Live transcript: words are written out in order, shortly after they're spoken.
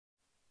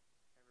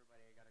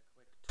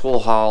tool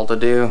haul to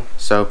do,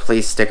 so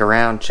please stick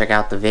around, check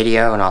out the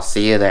video, and I'll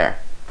see you there.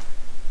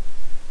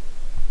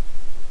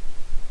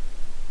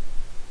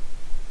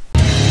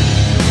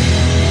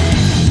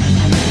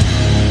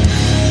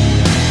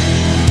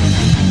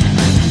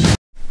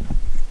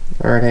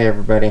 Alright, hey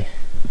everybody.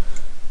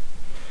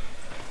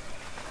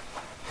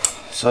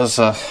 So it's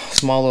a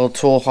small little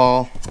tool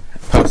haul. I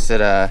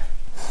posted a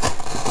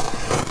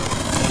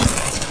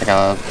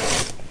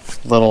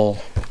little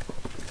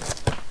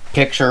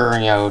picture,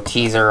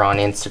 teaser on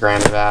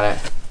Instagram about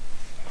it.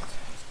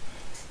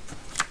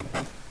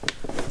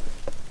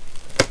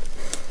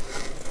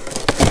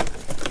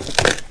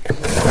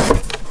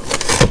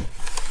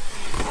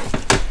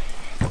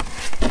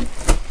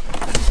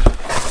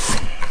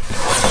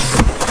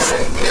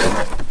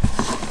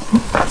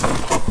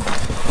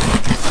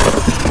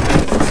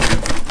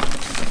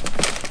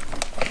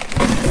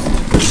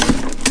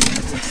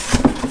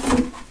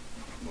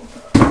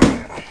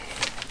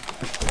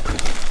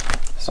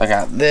 So I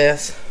got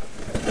this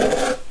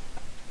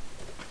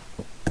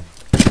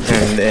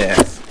and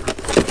this.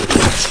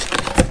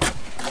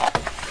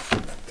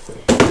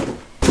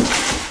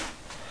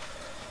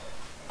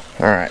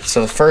 Alright,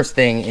 so the first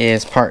thing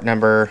is part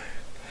number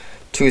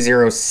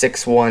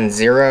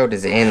 20610. It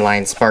is the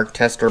inline spark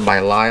tester by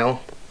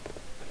Lisle.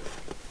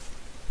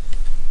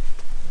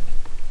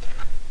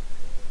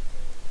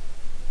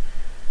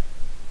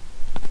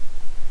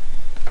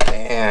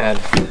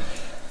 And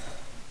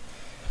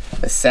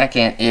the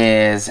second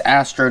is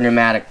Astro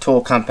Pneumatic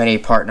Tool Company,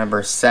 part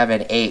number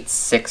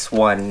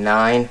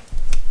 78619.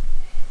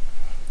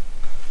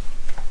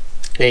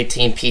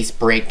 18-piece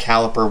brake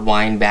caliper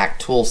wind back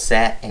tool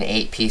set and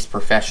 8-piece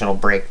professional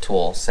brake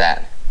tool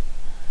set.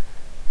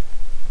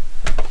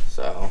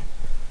 So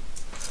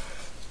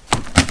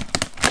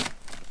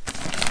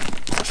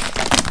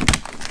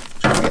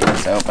try to get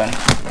this open.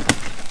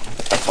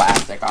 Get the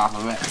plastic off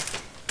of it.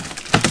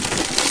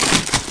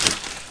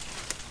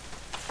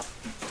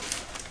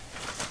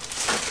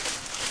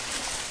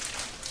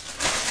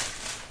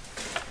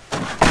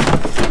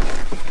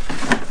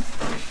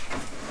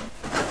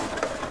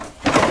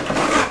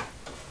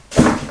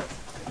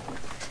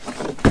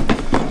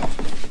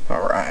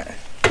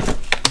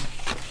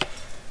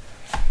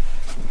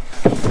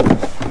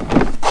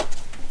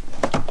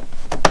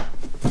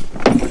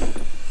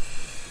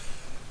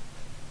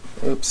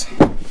 Oops.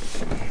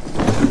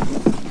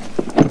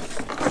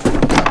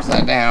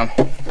 Upside down.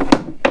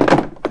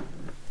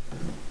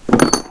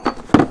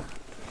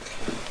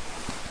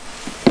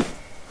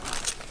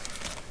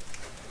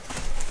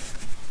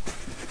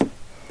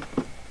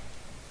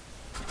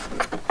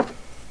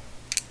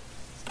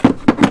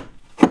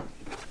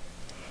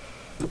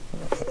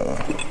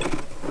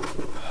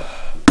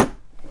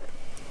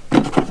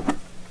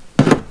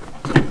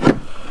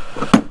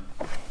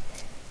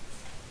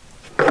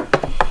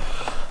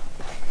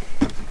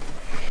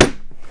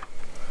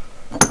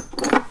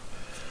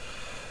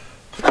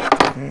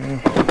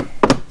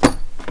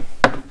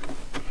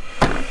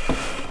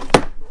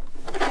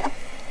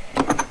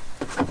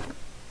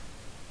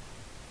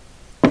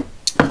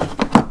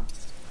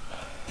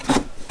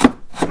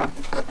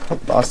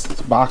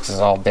 This box is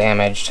all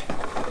damaged.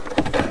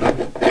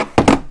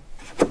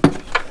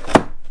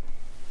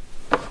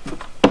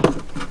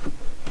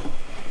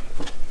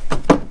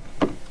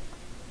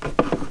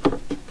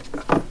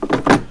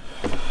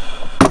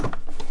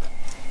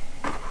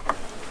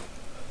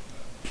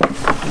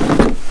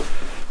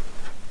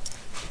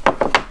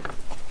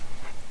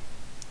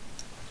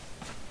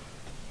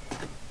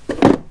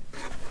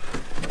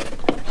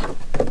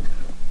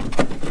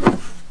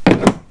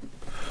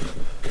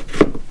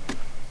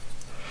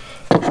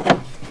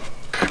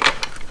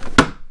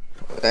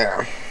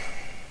 There.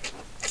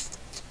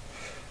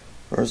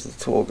 Where's the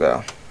tool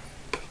go?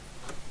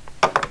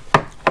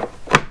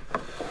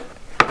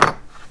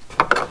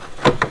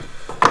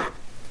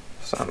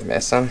 Something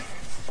missing.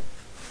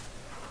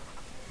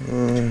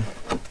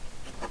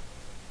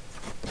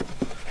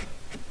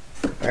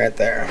 Right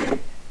there.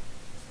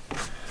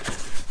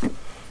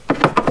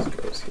 This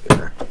goes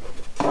here.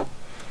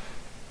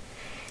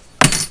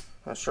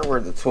 Not sure where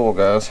the tool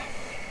goes.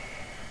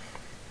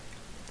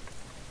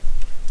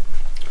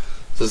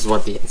 This is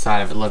what the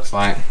inside of it looks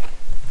like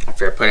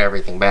after I put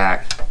everything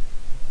back.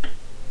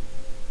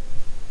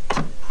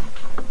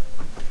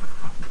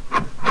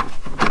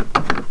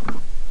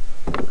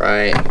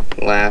 Right,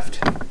 left,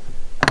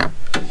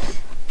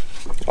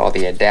 all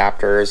the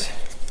adapters.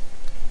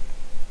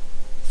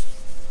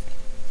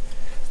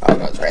 Oh, it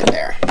goes right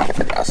there. There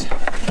it goes.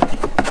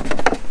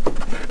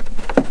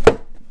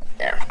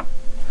 There.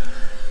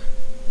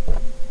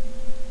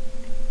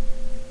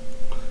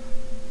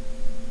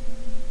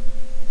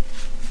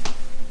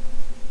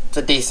 It's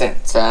a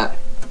decent set.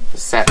 The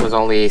set was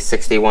only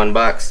 61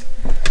 bucks.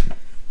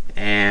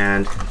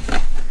 And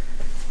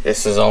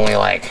this is only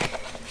like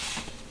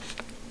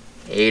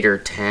 8 or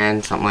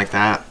 10, something like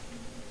that.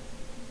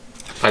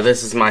 But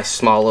this is my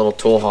small little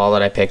tool haul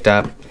that I picked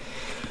up.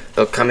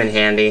 They'll come in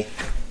handy.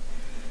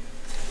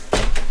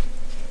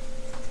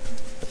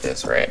 Put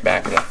this right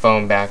back in the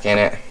foam back in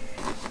it.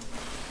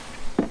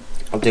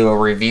 do a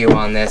review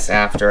on this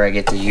after I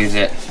get to use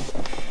it.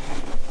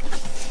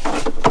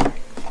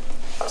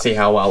 See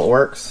how well it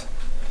works.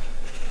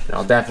 And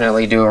I'll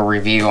definitely do a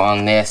review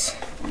on this.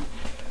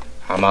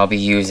 I'll be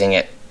using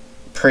it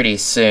pretty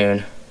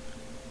soon.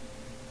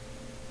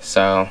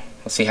 So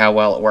we'll see how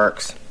well it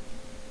works.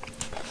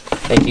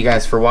 Thank you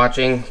guys for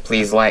watching.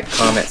 Please like,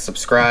 comment,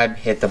 subscribe,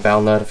 hit the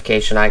bell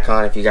notification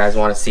icon if you guys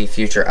want to see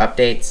future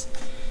updates.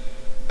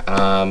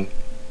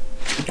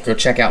 Go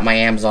check out my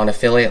Amazon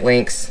affiliate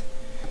links.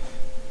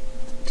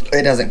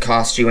 It doesn't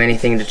cost you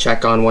anything to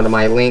check on one of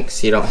my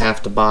links. You don't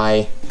have to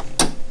buy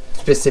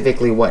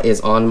specifically what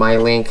is on my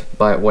link,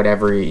 but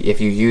whatever,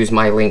 if you use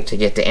my link to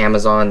get to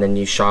Amazon, then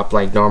you shop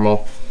like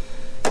normal.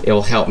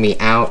 It'll help me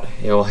out.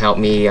 It'll help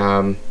me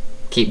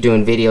keep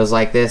doing videos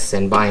like this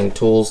and buying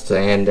tools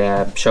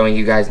and showing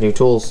you guys new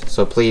tools.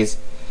 So please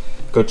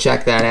go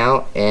check that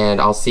out, and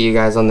I'll see you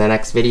guys on the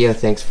next video.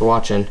 Thanks for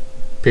watching.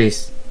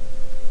 Peace.